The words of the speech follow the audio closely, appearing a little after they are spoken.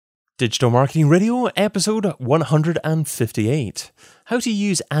Digital Marketing Radio, episode 158. How to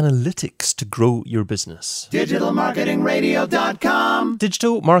use analytics to grow your business. DigitalMarketingRadio.com.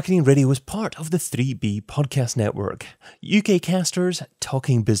 Digital Marketing Radio is part of the 3B Podcast Network, UK casters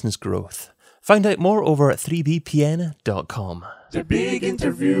talking business growth. Find out more over at 3bpn.com. The Big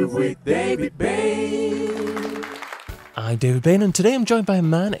Interview with David Bain. I'm David Bain, and today I'm joined by a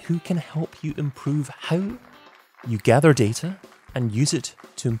man who can help you improve how you gather data and use it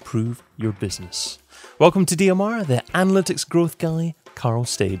to improve your business. Welcome to DMR, the analytics growth guy, Carl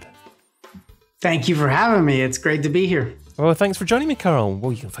Stabe. Thank you for having me. It's great to be here. Well, thanks for joining me, Carl.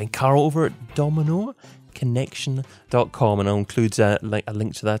 Well, you can find Carl over at dominoconnection.com, and I'll include a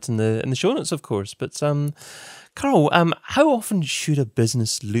link to that in the show notes, of course. But Carl, how often should a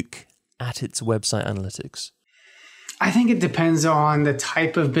business look at its website analytics? I think it depends on the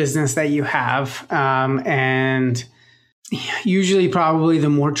type of business that you have, and usually probably the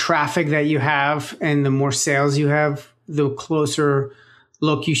more traffic that you have and the more sales you have, the closer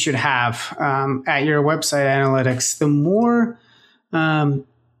look you should have at your website analytics. The more data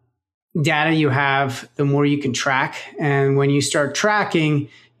you have, the more you can track. And when you start tracking,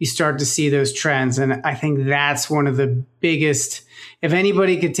 you start to see those trends. And I think that's one of the biggest, if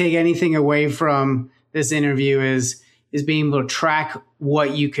anybody could take anything away from this interview is being able to track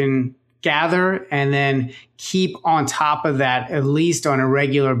what you can gather and then keep on top of that, at least on a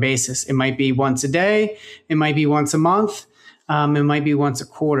regular basis. It might be once a day. It might be once a month. It might be once a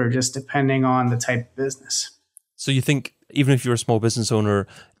quarter, just depending on the type of business. So you think even if you're a small business owner,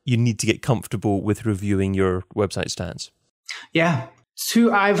 you need to get comfortable with reviewing your website stats? Yeah.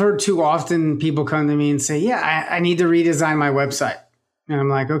 I've heard too often people come to me and say, yeah, I need to redesign my website. And I'm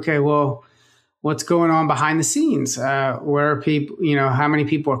like, okay, well, what's going on behind the scenes? Where are people, how many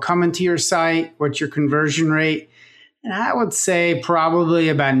people are coming to your site? What's your conversion rate? And I would say probably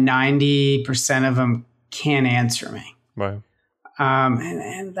about 90% of them can't answer me. Right.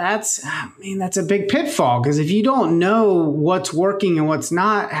 And that's a big pitfall, because if you don't know what's working and what's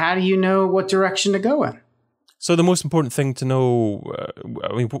not, how do you know what direction to go in? So the most important thing to know,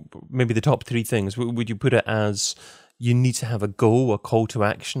 maybe the top three things, would you put it as you need to have a goal, a call to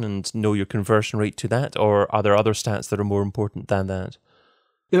action, and know your conversion rate to that? Or are there other stats that are more important than that?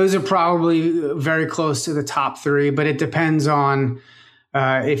 Those are probably very close to the top three, but it depends on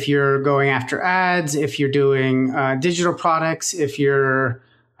if you're going after ads, if you're doing digital products, if you're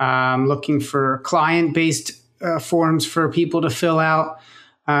looking for client-based forms for people to fill out.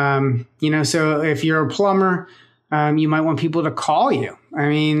 So if you're a plumber, you might want people to call you. I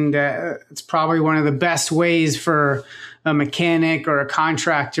mean, it's probably one of the best ways for a mechanic or a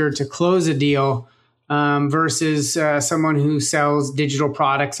contractor to close a deal versus someone who sells digital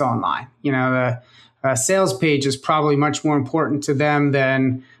products online. The sales page is probably much more important to them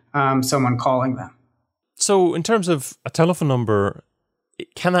than someone calling them. So in terms of a telephone number,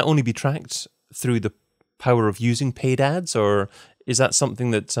 can that only be tracked through the power of using paid ads, or is that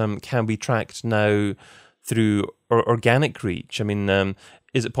something that can be tracked now through organic reach? I mean,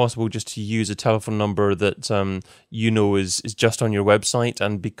 is it possible just to use a telephone number that is just on your website,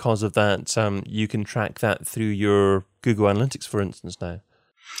 and because of that, you can track that through your Google Analytics, for instance, now?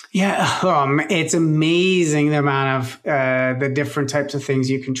 Yeah, it's amazing the amount of the different types of things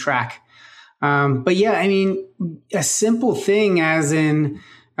you can track. But yeah, I mean, a simple thing as in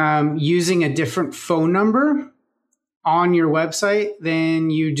using a different phone number on your website than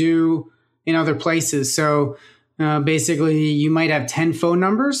you do in other places. So basically, you might have 10 phone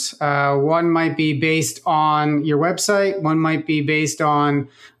numbers. One might be based on your website. One might be based on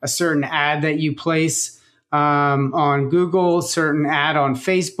a certain ad that you place on Google, certain ad on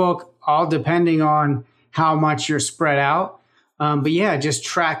Facebook, all depending on how much you're spread out. But yeah, just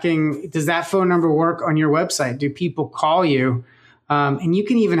tracking, does that phone number work on your website? Do people call you? And you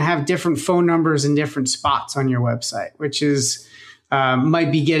can even have different phone numbers in different spots on your website, which is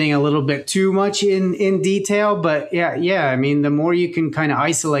might be getting a little bit too much in detail. But yeah. I mean, the more you can kind of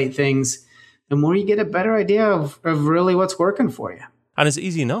isolate things, the more you get a better idea of really what's working for you. And it's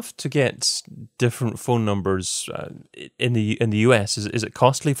easy enough to get different phone numbers in the US. Is it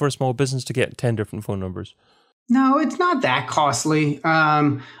costly for a small business to get 10 different phone numbers? No, it's not that costly.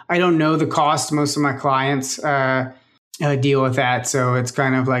 I don't know the cost. Most of my clients deal with that. So it's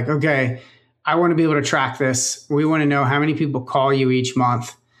kind of like, okay, I want to be able to track this. We want to know how many people call you each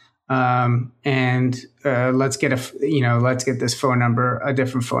month. And let's get this phone number, a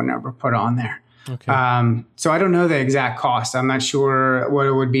different phone number put on there. Okay. So I don't know the exact cost. I'm not sure what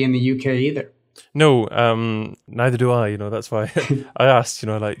it would be in the UK either. No, neither do I. That's why I asked.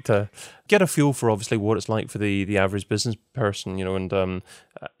 I like to get a feel for obviously what it's like for the average business person. And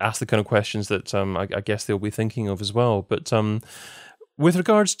ask the kind of questions that I guess they'll be thinking of as well. But with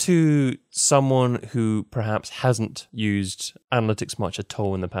regards to someone who perhaps hasn't used analytics much at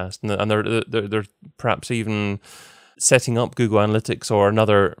all in the past, and they're perhaps even setting up Google Analytics or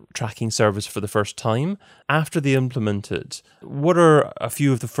another tracking service for the first time, after they implement it, what are a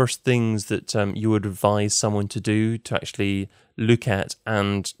few of the first things that you would advise someone to do to actually look at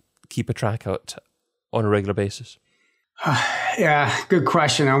and keep a track out on a regular basis? Yeah, good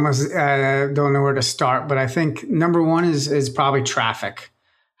question. I almost don't know where to start, but I think number one is probably traffic.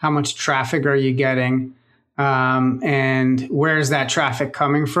 How much traffic are you getting? And where's that traffic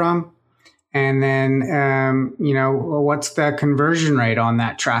coming from? And then, what's the conversion rate on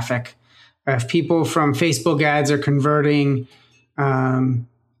that traffic? If people from Facebook ads are converting at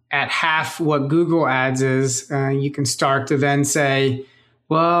half what Google ads is, you can start to then say,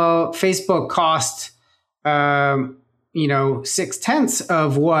 well, Facebook cost, 0.6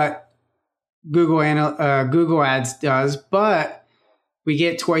 of what Google ads does, but we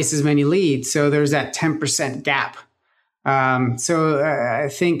get twice as many leads. So there's that 10% gap. So I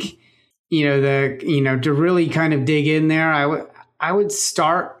think, to really kind of dig in there, I would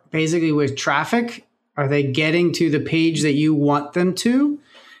start basically with traffic. Are they getting to the page that you want them to?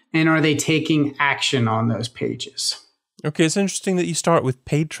 And are they taking action on those pages? Okay, it's interesting that you start with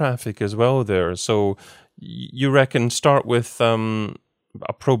paid traffic as well there. So you reckon start with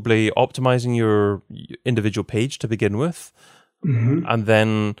probably optimizing your individual page to begin with, and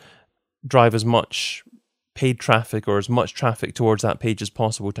then drive as much paid traffic or as much traffic towards that page as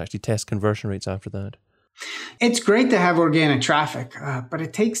possible to actually test conversion rates after that. It's great to have organic traffic, but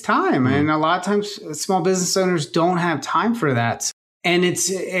it takes time. And a lot of times small business owners don't have time for that. And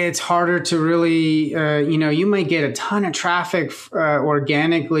it's harder to really, you might get a ton of traffic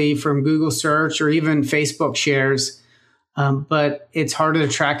organically from Google search or even Facebook shares, but it's harder to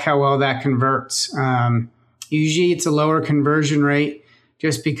track how well that converts. Usually it's a lower conversion rate,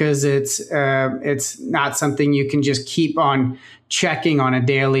 just because it's not something you can just keep on checking on a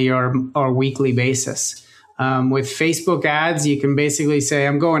daily or weekly basis. With Facebook ads, you can basically say,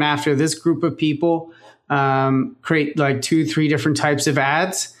 I'm going after this group of people, create like 2-3 different types of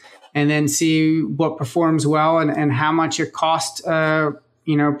ads, and then see what performs well and how much it costs,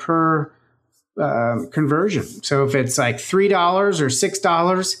 per conversion. So if it's like $3 or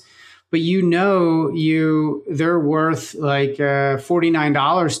 $6, but they're worth like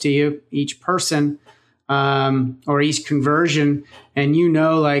 $49 to you, each person, or each conversion. And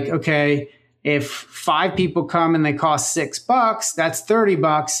okay, if 5 people come and they cost $6, that's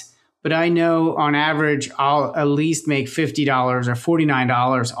 $30. But I know on average, I'll at least make $50 or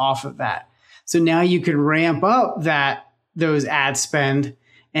 $49 off of that. So now you can ramp up those ad spend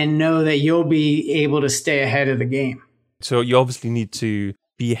and know that you'll be able to stay ahead of the game. So you obviously need to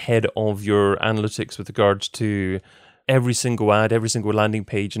be ahead of your analytics with regards to every single ad, every single landing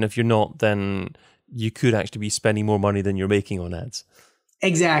page. And if you're not, then you could actually be spending more money than you're making on ads.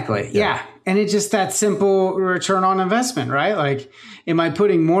 Exactly. Yeah. And it's just that simple return on investment, right? Like, am I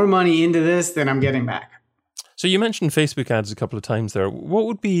putting more money into this than I'm getting back? So you mentioned Facebook ads a couple of times there. What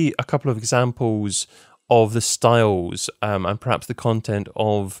would be a couple of examples of the styles and perhaps the content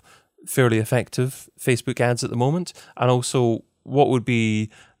of fairly effective Facebook ads at the moment? And also, what would be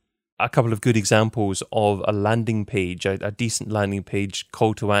a couple of good examples of a landing page, a decent landing page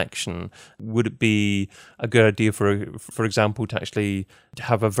call to action? Would it be a good idea, for example, to actually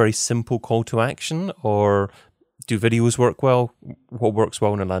have a very simple call to action, or do videos work well? What works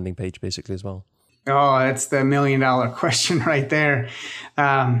well on a landing page, basically, as well? Oh, that's the $1 million question right there.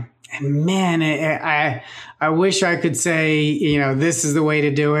 And man, I wish I could say, this is the way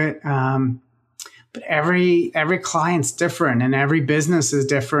to do it. But every client's different and every business is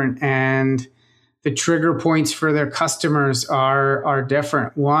different, and the trigger points for their customers are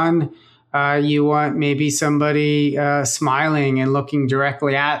different. One, you want maybe somebody smiling and looking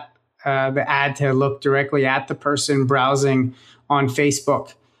directly at the ad to look directly at the person browsing on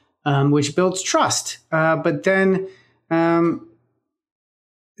Facebook, which builds trust. But then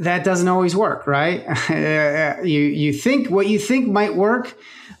that doesn't always work, right? You think what you think might work,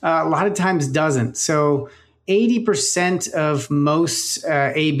 a lot of times doesn't. So 80% of most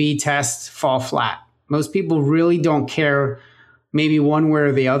A/B tests fall flat. Most people really don't care, maybe one way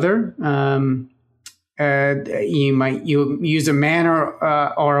or the other. You use a man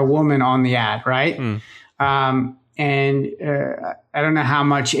or a woman on the ad, right? I don't know how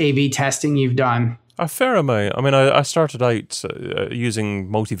much A/B testing you've done. A fair amount. I mean, I started out using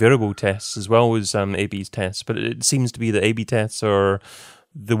multivariable tests as well as A/B tests, but it seems to be that A/B tests are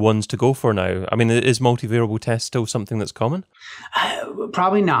the ones to go for now. I mean, is multivariable test still something that's common?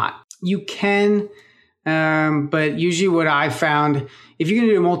 Probably not. You can, but usually what I found, if you're going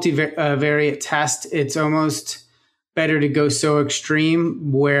to do a multivariate test, it's almost better to go so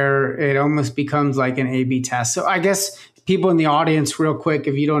extreme where it almost becomes like an A/B test. So I guess people in the audience, real quick,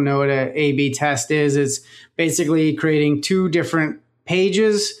 if you don't know what an A/B test is, it's basically creating two different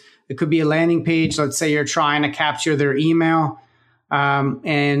pages. It could be a landing page. Let's say you're trying to capture their email,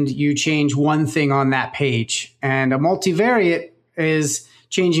 and you change one thing on that page. And a multivariate is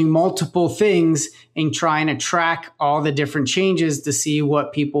changing multiple things and trying to track all the different changes to see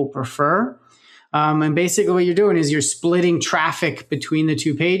what people prefer. And basically what you're doing is you're splitting traffic between the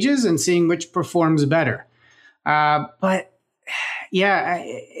two pages and seeing which performs better. But yeah,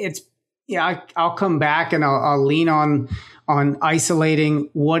 I'll come back and I'll lean on isolating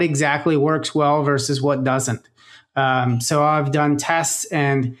what exactly works well versus what doesn't. So I've done tests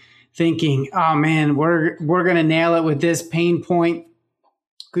and thinking, oh man, we're going to nail it with this pain point.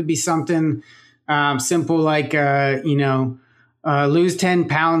 Could be something simple like, lose 10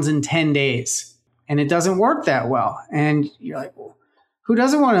 pounds in 10 days. And it doesn't work that well. And you're like, well, who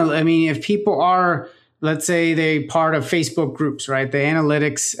doesn't want to? I mean, if people are, let's say they part of Facebook groups, right? The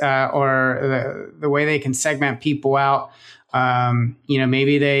analytics or the way they can segment people out.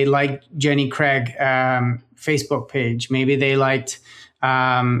 Maybe they like Jenny Craig Facebook page. Maybe they liked,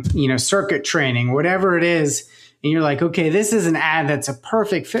 circuit training, whatever it is. And you're like, okay, this is an ad that's a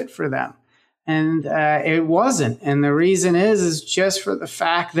perfect fit for them. And it wasn't. And the reason is just for the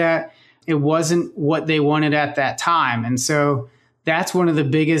fact that it wasn't what they wanted at that time. And so that's one of the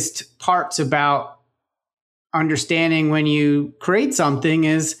biggest parts about understanding when you create something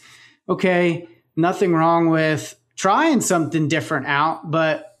is, okay, nothing wrong with trying something different out,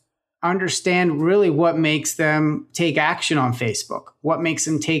 but understand really what makes them take action on Facebook, what makes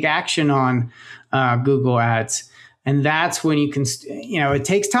them take action on Google Ads. And that's when you can, it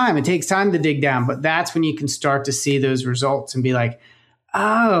takes time. It takes time to dig down, but that's when you can start to see those results and be like,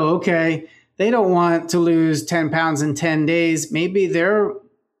 oh, okay, they don't want to lose 10 pounds in 10 days. Maybe they're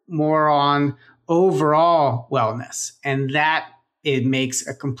more on overall wellness. And that it makes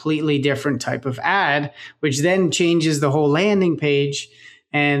a completely different type of ad, which then changes the whole landing page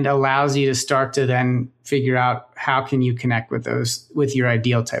and allows you to start to then figure out how can you connect with your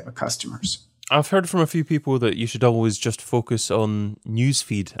ideal type of customers. I've heard from a few people that you should always just focus on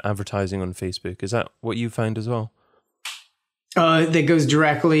newsfeed advertising on Facebook. Is that what you found as well? That goes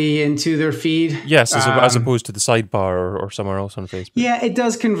directly into their feed? Yes, as opposed to the sidebar or somewhere else on Facebook. Yeah, it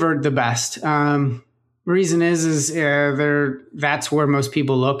does convert the best. Reason is that's where most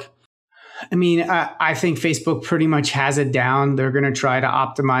people look. I mean, I think Facebook pretty much has it down. They're going to try to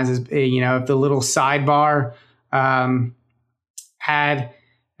optimize, if the little sidebar ad,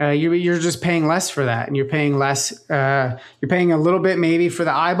 you're just paying less for that, and you're paying less. You're paying a little bit maybe for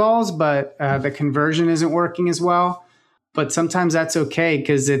the eyeballs, but the conversion isn't working as well. But sometimes that's okay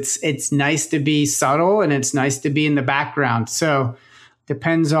because it's nice to be subtle and it's nice to be in the background. So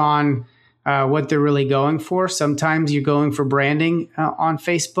depends on what they're really going for. Sometimes you're going for branding on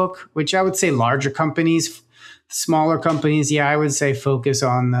Facebook, which I would say larger companies, smaller companies, I would say focus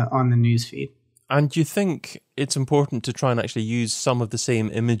on the news feed. And do you think it's important to try and actually use some of the same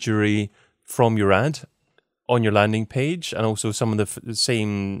imagery from your ad on your landing page and also some of the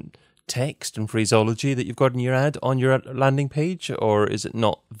same text and phraseology that you've got in your ad on your landing page? Or is it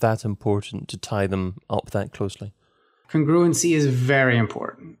not that important to tie them up that closely? Congruency is very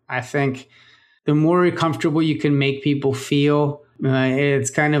important. I think the more comfortable you can make people feel, it's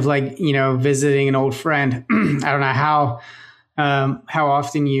kind of like, visiting an old friend. I don't know how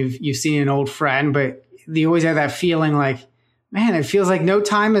often you've seen an old friend, but you always have that feeling like, man, it feels like no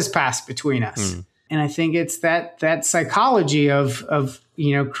time has passed between us. And I think it's that psychology of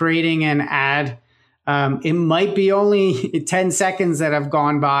creating an ad. It might be only 10 seconds that have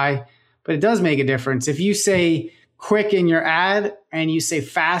gone by, but it does make a difference. If you say quick in your ad and you say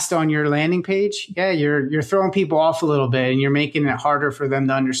fast on your landing page, you're throwing people off a little bit and you're making it harder for them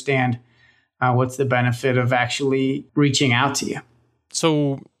to understand what's the benefit of actually reaching out to you.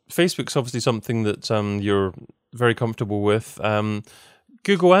 So Facebook's obviously something that you're very comfortable with.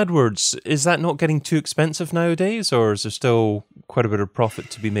 Google AdWords, is that not getting too expensive nowadays, or is there still quite a bit of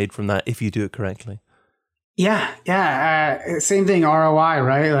profit to be made from that if you do it correctly? Yeah. Same thing, ROI,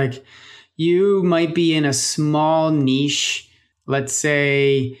 right? Like you might be in a small niche. Let's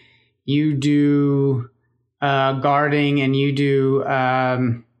say you do gardening and you do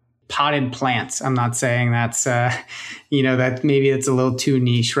potted plants. I'm not saying that's, that maybe it's a little too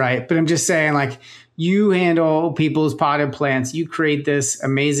niche, right? But I'm just saying, like, you handle people's potted plants. You create this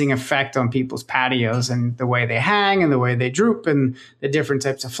amazing effect on people's patios and the way they hang and the way they droop and the different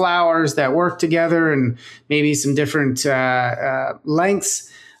types of flowers that work together and maybe some different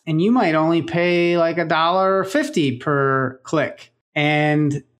lengths. And you might only pay like $1.50 per click.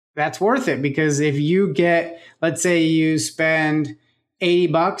 And that's worth it, because if you get, let's say you spend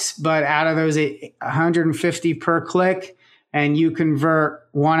 $80, but out of those 150 per click, and you convert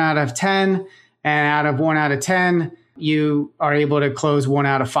 1 out of 10, and out of 1 out of 10, you are able to close 1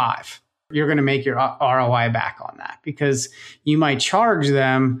 out of 5. You're going to make your ROI back on that, because you might charge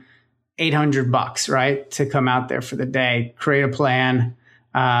them $800, right, to come out there for the day, create a plan.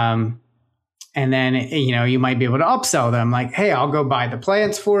 And then, you might be able to upsell them like, hey, I'll go buy the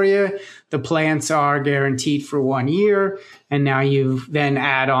plants for you. The plants are guaranteed for 1 year. And now you then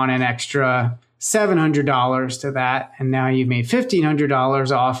add on an extra $700 to that. And now you've made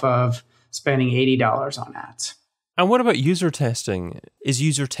 $1,500 off of spending $80 on ads. And what about user testing? Is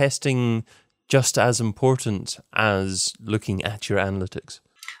user testing just as important as looking at your analytics?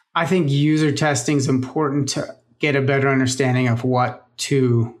 I think user testing is important to get a better understanding of what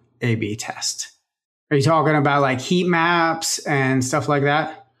to A/B test. Are you talking about like heat maps and stuff like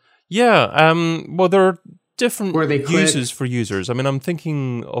that? Yeah. Well, there are different Where they uses for users. I mean, I'm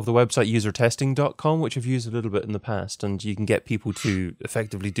thinking of the website usertesting.com, which I've used a little bit in the past, and you can get people to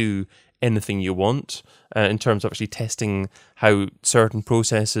effectively do anything you want in terms of actually testing how certain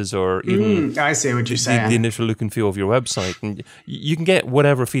processes or even I see what you're saying. The initial look and feel of your website. And you can get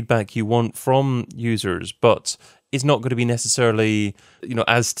whatever feedback you want from users, but it's not going to be necessarily,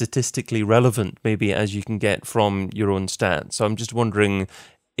 as statistically relevant maybe as you can get from your own stats. So I'm just wondering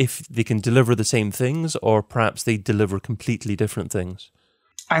if they can deliver the same things, or perhaps they deliver completely different things.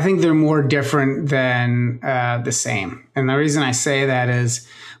 I think they're more different than the same. And the reason I say that is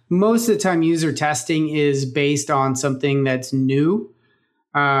most of the time user testing is based on something that's new,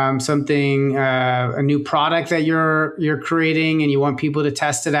 a new product that you're creating and you want people to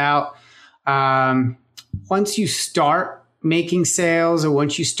test it out. Once you start making sales, or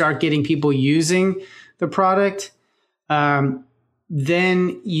once you start getting people using the product,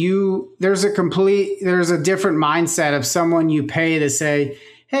 then there's a different mindset of someone you pay to say,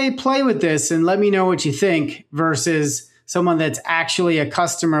 hey, play with this and let me know what you think, versus someone that's actually a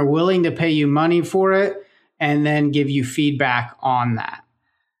customer willing to pay you money for it and then give you feedback on that.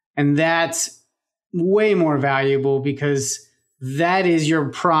 And that's way more valuable, because that is your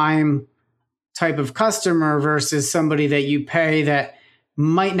prime type of customer versus somebody that you pay that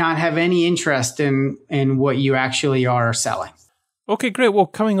might not have any interest in what you actually are selling. Okay, great. Well,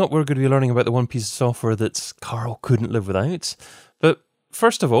 coming up, we're going to be learning about the one piece of software that Carl couldn't live without. But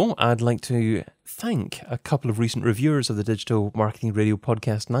first of all, I'd like to thank a couple of recent reviewers of the Digital Marketing Radio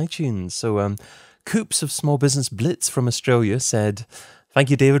podcast on iTunes. So, Coops of Small Business Blitz from Australia said, thank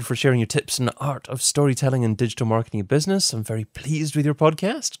you, David, for sharing your tips on the art of storytelling and digital marketing and business. I'm very pleased with your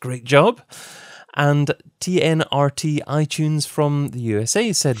podcast. Great job. And TNRT iTunes from the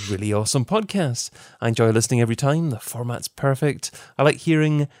USA said, really awesome podcast. I enjoy listening every time. The format's perfect. I like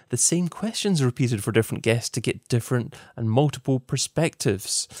hearing the same questions repeated for different guests to get different and multiple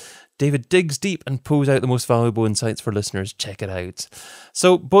perspectives. David digs deep and pulls out the most valuable insights for listeners. Check it out.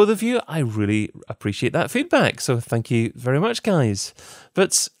 So both of you, I really appreciate that feedback. So thank you very much, guys.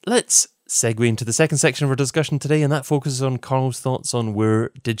 But let's segue into the second section of our discussion today, and that focuses on Carl's thoughts on where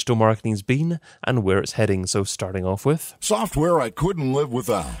digital marketing's been and where it's heading. So starting off with software I couldn't live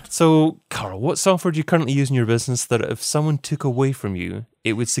without. So Carl, what software do you currently use in your business that if someone took away from you,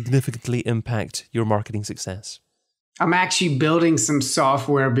 it would significantly impact your marketing success? I'm actually building some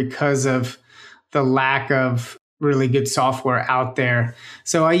software because of the lack of really good software out there.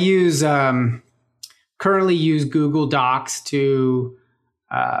 So I currently use Google Docs to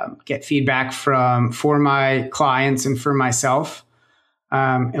get feedback for my clients and for myself.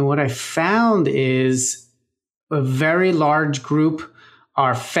 And what I found is a very large group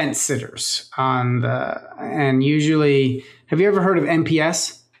are fence sitters and usually, have you ever heard of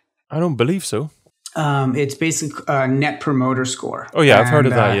NPS? I don't believe so. It's basically a net promoter score. Oh yeah, I've heard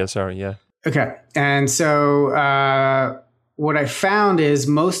of that. Yeah, sorry. Yeah. Okay. And so, what I found is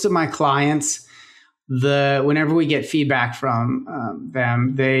most of my clients, whenever we get feedback from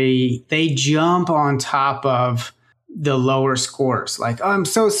them, they jump on top of the lower scores. Like, oh, I'm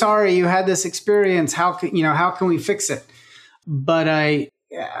so sorry you had this experience. How can we fix it? But I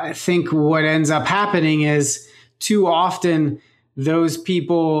think what ends up happening is too often those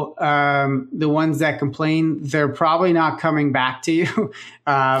people, the ones that complain, they're probably not coming back to you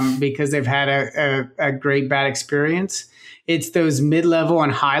because they've had a great bad experience. It's those mid-level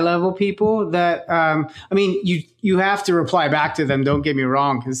and high-level people that, you have to reply back to them. Don't get me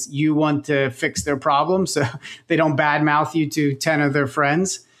wrong, because you want to fix their problem so they don't badmouth you to 10 of their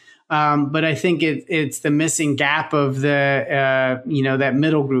friends. But I think it's the missing gap of the, that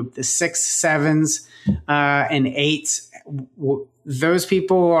middle group, the 6s, 7s, and 8s. Those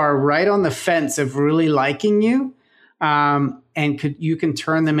people are right on the fence of really liking you, and you can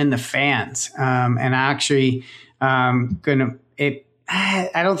turn them into fans. And actually, I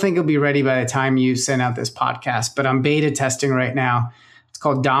don't think it'll be ready by the time you send out this podcast, but I'm beta testing right now. It's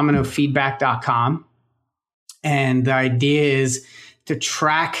called dominofeedback.com. And the idea is to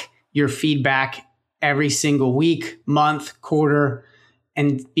track your feedback every single week, month, quarter,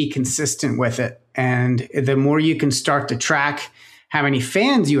 and be consistent with it. And the more you can start to track how many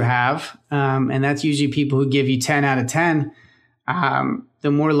fans you have, and that's usually people who give you 10 out of 10,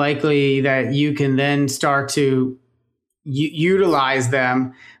 the more likely that you can then start to utilize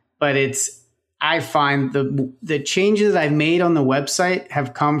them. But I find the changes I've made on the website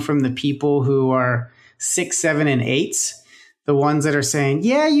have come from the people who are 6, 7, and 8s. The ones that are saying,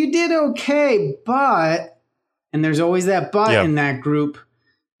 yeah, you did okay, but, and there's always that but in that group.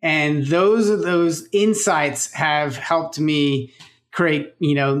 And those insights have helped me create,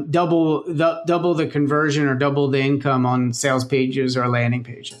 double the conversion or double the income on sales pages or landing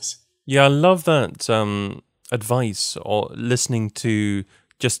pages. Yeah, I love that advice or listening to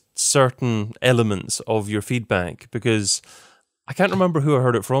just certain elements of your feedback, because I can't remember who I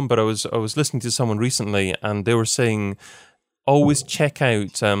heard it from, but I was listening to someone recently and they were saying, always check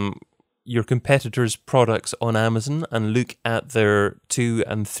out your competitors' products on Amazon and look at their 2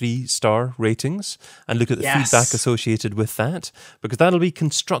 and 3 star ratings and look at the feedback associated with that, because that'll be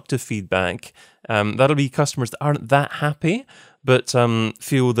constructive feedback. That'll be customers that aren't that happy, but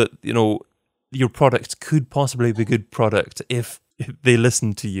feel that, your product could possibly be a good product if they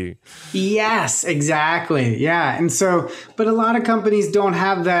listen to you. Yes, exactly. Yeah. And so, but a lot of companies don't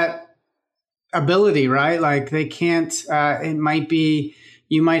have that ability, right? Like they can't, it might be,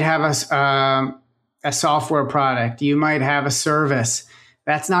 you might have a software product. You might have a service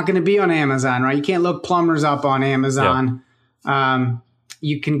that's not going to be on Amazon, right? You can't look plumbers up on Amazon. Yeah.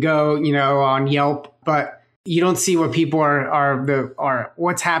 You can go, on Yelp, but you don't see what people are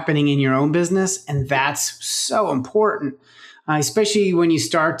what's happening in your own business. And that's so important, especially when you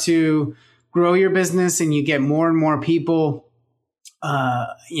start to grow your business and you get more and more people,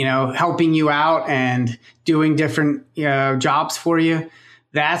 helping you out and doing different jobs for you.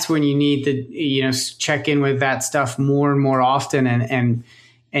 That's when you need to, check in with that stuff more and more often and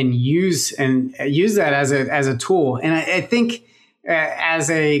use that as a tool. And I think,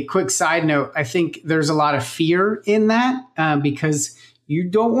 as a quick side note, I think there's a lot of fear in that because you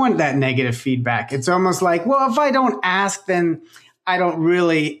don't want that negative feedback. It's almost like, well, if I don't ask, then I won't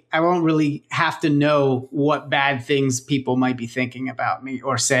really have to know what bad things people might be thinking about me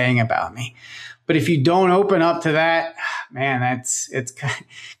or saying about me. But if you don't open up to that, man, it's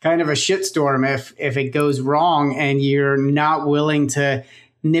kind of a shitstorm if it goes wrong and you're not willing to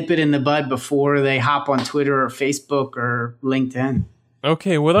nip it in the bud before they hop on Twitter or Facebook or LinkedIn.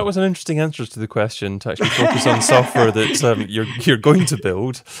 Okay, well, that was an interesting answer to the question, to actually focus on software that you're going to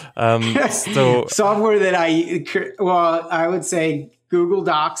build. So software that I would say Google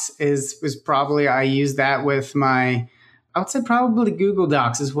Docs was probably, I use that with I would say probably Google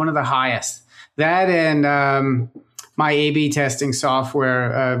Docs is one of the highest. That and my A/B testing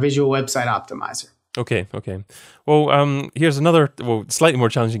software, Visual Website Optimizer. Okay. Well, here's another, slightly more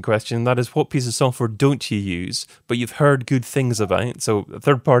challenging question. That is, what piece of software don't you use, but you've heard good things about? So a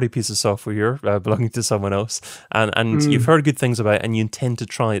third-party piece of software here, belonging to someone else, and you've heard good things about and you intend to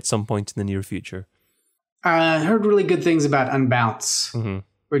try at some point in the near future. I heard really good things about Unbounce,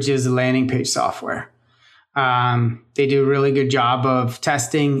 which is a landing page software. They do a really good job of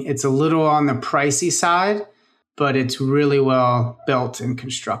testing. It's a little on the pricey side, but it's really well built and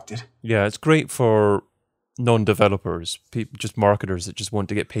constructed. Yeah, it's great for non-developers, just marketers that just want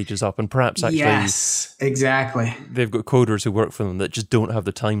to get pages up, and perhaps actually... Yes, exactly. They've got coders who work for them that just don't have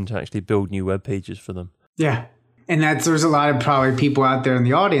the time to actually build new web pages for them. Yeah, and there's a lot of probably people out there in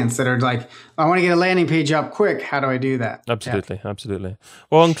the audience that are like, I want to get a landing page up quick. How do I do that? Absolutely.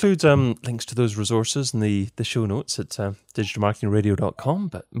 Well, I'll include links to those resources in the show notes at digitalmarketingradio.com,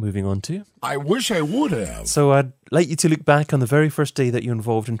 but moving on to... I wish I would have. So I'd like you to look back on the very first day that you're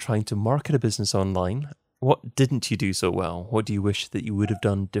involved in trying to market a business online. What didn't you do so well? What do you wish that you would have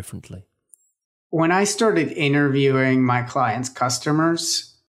done differently? when I started interviewing my clients'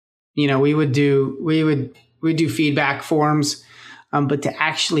 customers, we would do feedback forms, but to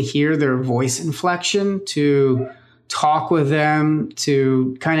actually hear their voice inflection, to talk with them,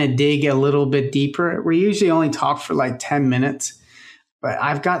 to kind of dig a little bit deeper. We usually only talk for like 10 minutes, but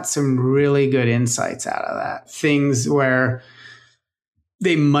I've got some really good insights out of that. Things where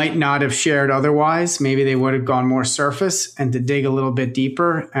they might not have shared otherwise. Maybe they would have gone more surface, and to dig a little bit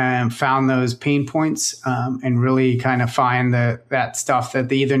deeper and found those pain points, and really kind of find that stuff that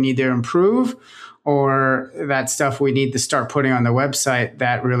they either need to improve or that stuff we need to start putting on the website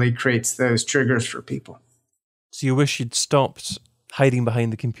that really creates those triggers for people. So you wish you'd stopped hiding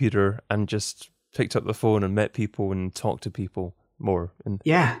behind the computer and just picked up the phone and met people and talked to people more.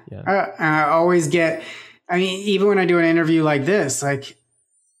 Yeah. I always get, even when I do an interview like this, like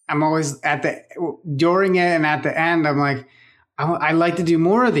I'm always during it and at the end, I'm like, I like to do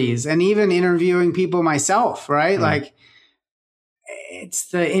more of these, and even interviewing people myself, right? Like it's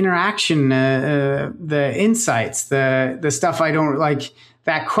the interaction, the insights, the stuff I don't like,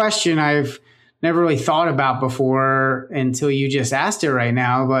 that question I've never really thought about before until you just asked it right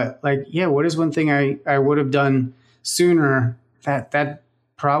now. But like, yeah, what is one thing I would have done sooner? That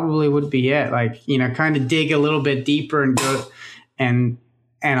probably would be it. Like, kind of dig a little bit deeper and go and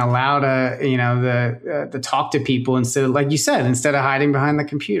allow to talk to people instead of, like you said, instead of hiding behind the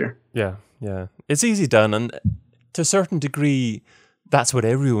computer. Yeah. It's easy done, and to a certain degree, that's what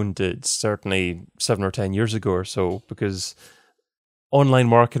everyone did. Certainly 7 or 10 years ago or so, because online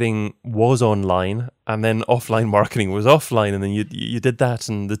marketing was online, and then offline marketing was offline, and then you did that,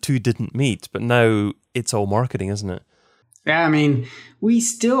 and the two didn't meet. But now it's all marketing, isn't it? Yeah, we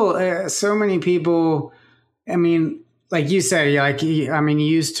still so many people. Like you said, it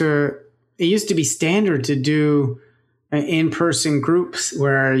used to be standard to do in-person groups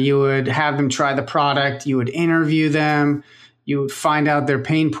where you would have them try the product, you would interview them, you would find out their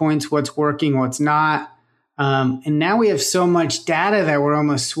pain points, what's working, what's not. And now we have so much data that we're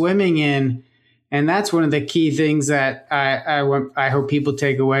almost swimming in. And that's one of the key things that I hope people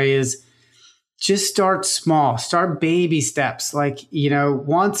take away is just start small, start baby steps. Like,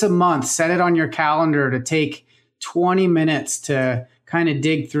 once a month, set it on your calendar to take 20 minutes to kind of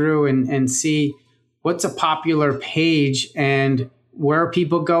dig through and see what's a popular page and where are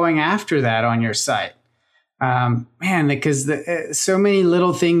people going after that on your site. Because so many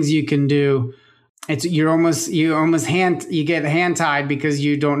little things you can do. You get hand tied because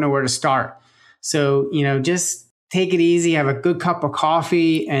you don't know where to start. So, just take it easy, have a good cup of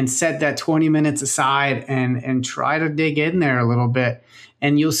coffee and set that 20 minutes aside and try to dig in there a little bit,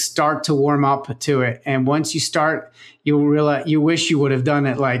 and you'll start to warm up to it. And once you start, you'll realize you wish you would have done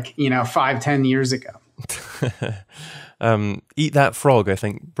it 5-10 years ago. Eat that frog, I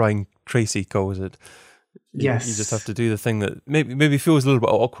think Brian Tracy calls it. Yes. You just have to do the thing that maybe feels a little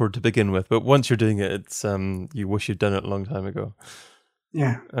bit awkward to begin with, but once you're doing it, it's you wish you'd done it a long time ago.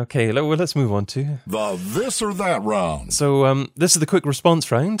 Yeah. Okay, let's move on to the this or that round. So this is the quick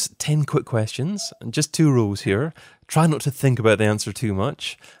response round. 10 quick questions, and just 2 rules here. Try not to think about the answer too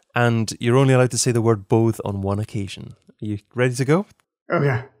much, and you're only allowed to say the word both on one occasion. Are you ready to go?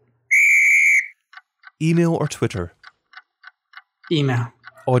 Okay. Email or Twitter? Email.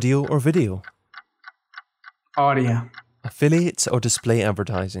 Audio or video? Audio. Affiliates or display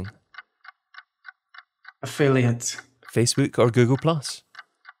advertising? Affiliates. Facebook or Google+?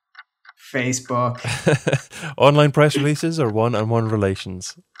 Facebook. Online press releases or one-on-one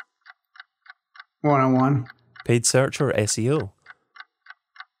relations? One-on-one. Paid search or SEO?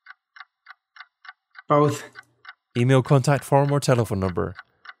 Both. Email contact form or telephone number?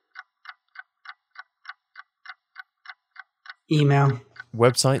 Email.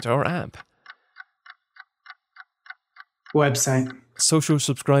 Website or app? Website. Social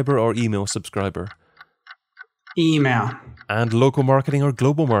subscriber or email subscriber? Email. And local marketing or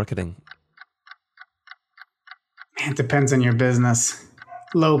global marketing? It depends on your business.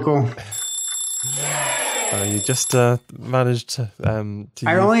 Local. You just managed to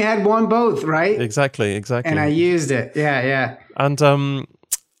I only had one both, right? Exactly. And I used it. Yeah. And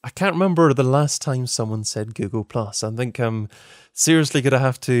I can't remember the last time someone said Google+. I think I'm seriously going to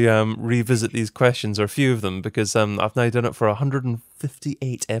have to revisit these questions, or a few of them, because I've now done it for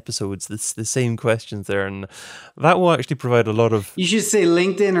 158 episodes, the same questions there, and that will actually provide a lot of... You should say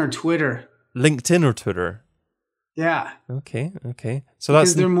LinkedIn or Twitter. LinkedIn or Twitter? Yeah. Okay. So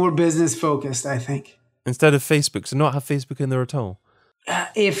because they're more business focused, I think. Instead of Facebook, so not have Facebook in there at all?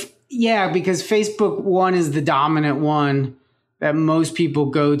 Because Facebook one is the dominant one that most people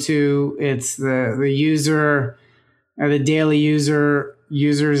go to. It's the user, the daily user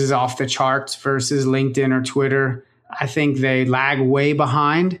users is off the charts versus LinkedIn or Twitter. I think they lag way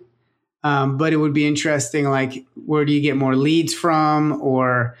behind. But it would be interesting, like, where do you get more leads from,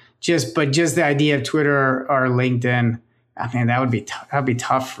 or just the idea of Twitter or LinkedIn? I mean, that'd be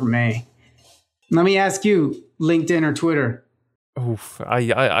tough for me. Let me ask you, LinkedIn or Twitter?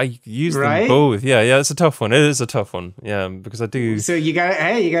 I use them both. Yeah, it's a tough one. It is a tough one. Yeah, because I do. So you got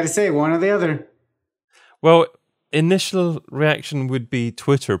to say one or the other. Well, initial reaction would be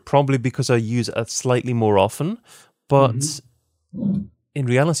Twitter, probably because I use it slightly more often, but in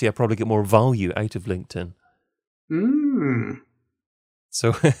reality, I probably get more value out of LinkedIn.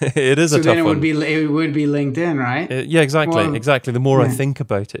 So it is a tough one. So then it would be LinkedIn, right? Yeah, exactly. Well, exactly. The more I think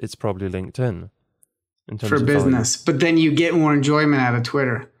about it, it's probably LinkedIn. In terms for of business. value. But then you get more enjoyment out of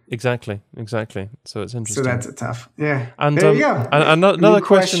Twitter. Exactly. So it's interesting. So that's a tough, yeah. And there you go. Another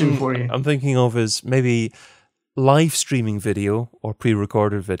question for you. I'm thinking of is maybe live streaming video or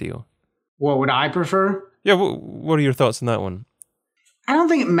pre-recorded video. What would I prefer? Yeah, what are your thoughts on that one? I don't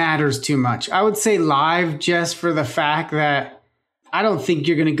think it matters too much. I would say live just for the fact that I don't think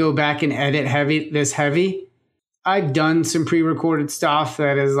you're going to go back and edit this heavy. I've done some pre-recorded stuff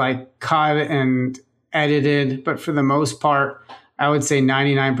that is like cut and edited, but for the most part, I would say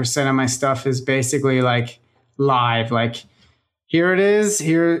 99% of my stuff is basically like live. Like, here it is.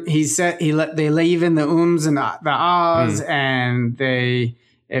 Here they leave in the ums and the ahs, and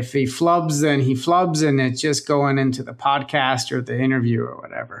if he flubs, then he flubs, and it's just going into the podcast or the interview or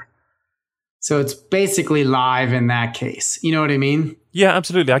whatever. So it's basically live in that case. You know what I mean? Yeah,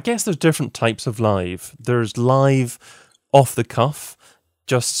 absolutely. I guess there's different types of live. There's live off the cuff,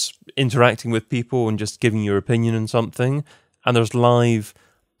 just interacting with people and just giving your opinion on something. And there's live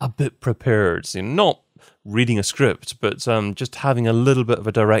a bit prepared, not reading a script, but just having a little bit of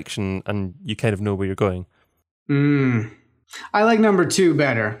a direction and you kind of know where you're going. I like number 2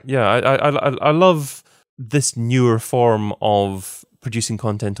 better. Yeah, I love this newer form of producing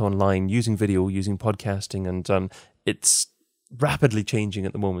content online, using video, using podcasting, and it's rapidly changing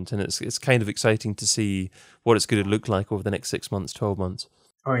at the moment, and it's kind of exciting to see what it's going to look like over the next 6 months, 12 months.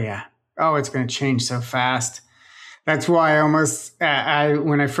 Oh, yeah. Oh, it's going to change so fast. That's why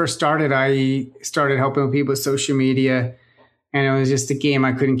when I first started, I started helping people with social media, and it was just a game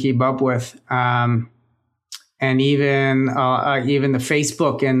I couldn't keep up with. And even the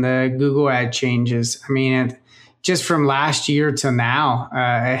Facebook and the Google ad changes. I mean, just from last year to now,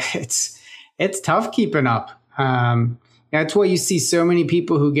 it's tough keeping up. That's why you see so many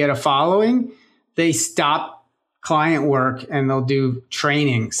people who get a following, they stop client work and they'll do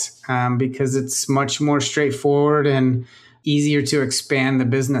trainings because it's much more straightforward and easier to expand the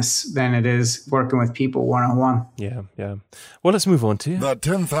business than it is working with people one-on-one. Yeah. Well, let's move on to the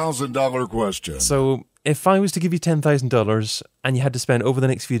 $10,000 question. So if I was to give you $10,000 and you had to spend over the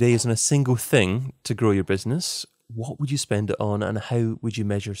next few days on a single thing to grow your business, what would you spend it on and how would you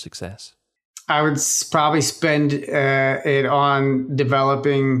measure success? I would probably spend it on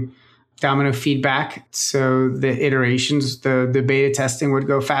developing Domino feedback, so the iterations, the beta testing would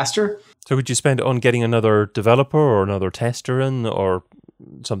go faster. So would you spend it on getting another developer or another tester in or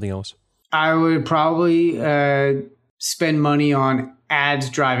something else? I would probably spend money on ads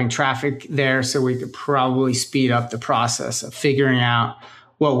driving traffic there, so we could probably speed up the process of figuring out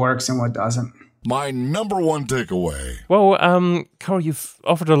what works and what doesn't. My number 1 takeaway. Well, Carl, you've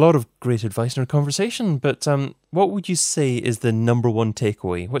offered a lot of great advice in our conversation, but what would you say is the number 1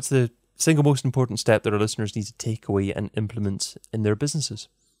 takeaway? What's the single most important step that our listeners need to take away and implement in their businesses?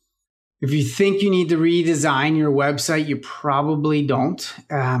 If you think you need to redesign your website, you probably don't.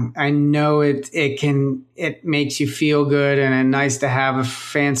 I know it makes you feel good and it's nice to have a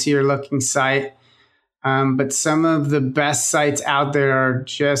fancier looking site. But some of the best sites out there are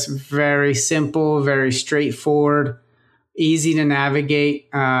just very simple, very straightforward, easy to navigate.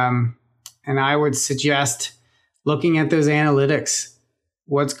 And I would suggest looking at those analytics,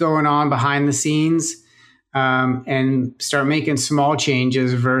 what's going on behind the scenes, and start making small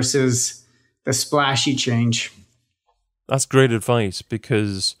changes versus the splashy change. That's great advice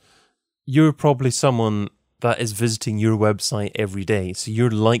because you're probably someone that is visiting your website every day. So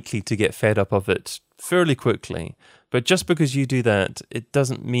you're likely to get fed up of it fairly quickly. But just because you do that, it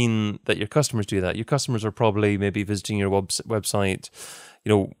doesn't mean that your customers do that. Your customers are probably maybe visiting your website,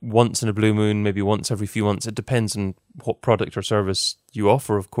 once in a blue moon, maybe once every few months. It depends on what product or service you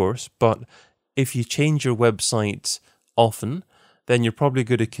offer, of course. But if you change your website often, then you're probably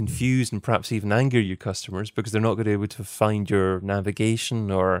going to confuse and perhaps even anger your customers because they're not going to be able to find your navigation,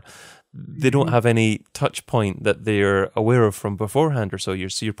 or they don't have any touch point that they're aware of from beforehand or so.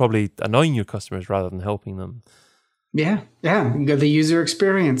 You're probably annoying your customers rather than helping them. Yeah. You got the user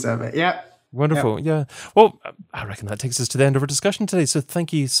experience of it. Yep. Wonderful. Yep. Yeah. Well, I reckon that takes us to the end of our discussion today. So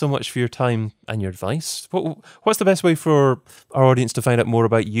thank you so much for your time and your advice. What's the best way for our audience to find out more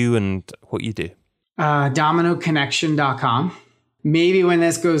about you and what you do? dominoconnection.com. Maybe when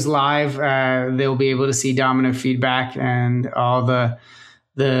this goes live, they'll be able to see Domino feedback and all the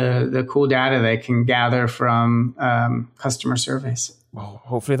cool data they can gather from customer surveys. Well,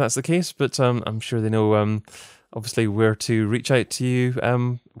 hopefully that's the case, but I'm sure they know obviously where to reach out to you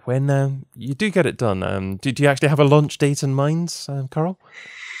when you do get it done. Do you actually have a launch date in mind, Carl?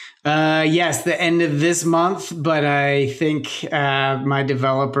 Yes, the end of this month, but I think my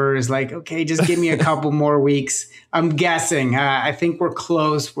developer is like, okay, just give me a couple more weeks. I'm guessing. I think we're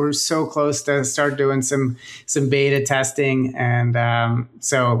close. We're so close to start doing some beta testing. And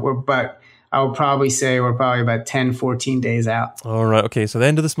but I would probably say we're probably about 10, 14 days out. All right. Okay. So the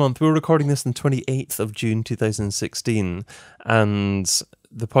end of this month, we're recording this on 28th of June, 2016. And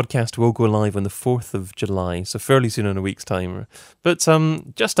the podcast will go live on the 4th of July, so fairly soon in a week's time. But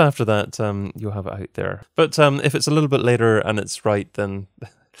just after that, you'll have it out there. But if it's a little bit later and it's right, then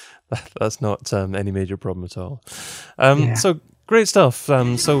that's not any major problem at all. So great stuff.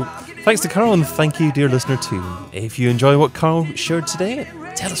 So thanks to Carl, and thank you, dear listener, too. If you enjoy what Carl shared today,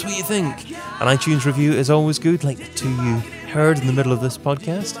 tell us what you think. An iTunes review is always good, like the two you heard in the middle of this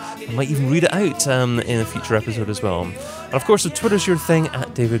podcast. I might even read it out in a future episode as well. And of course, if Twitter's your thing,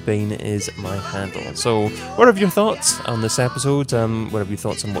 @David Bain is my handle. So whatever your thoughts on this episode, whatever your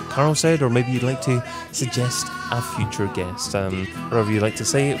thoughts on what Carl said, or maybe you'd like to suggest a future guest, whatever you'd like to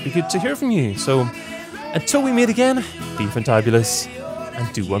say, it'd be good to hear from you. So until we meet again, be fantabulous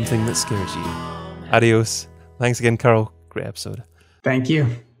and do one thing that scares you. Adios. Thanks again, Carl. Great episode. Thank you.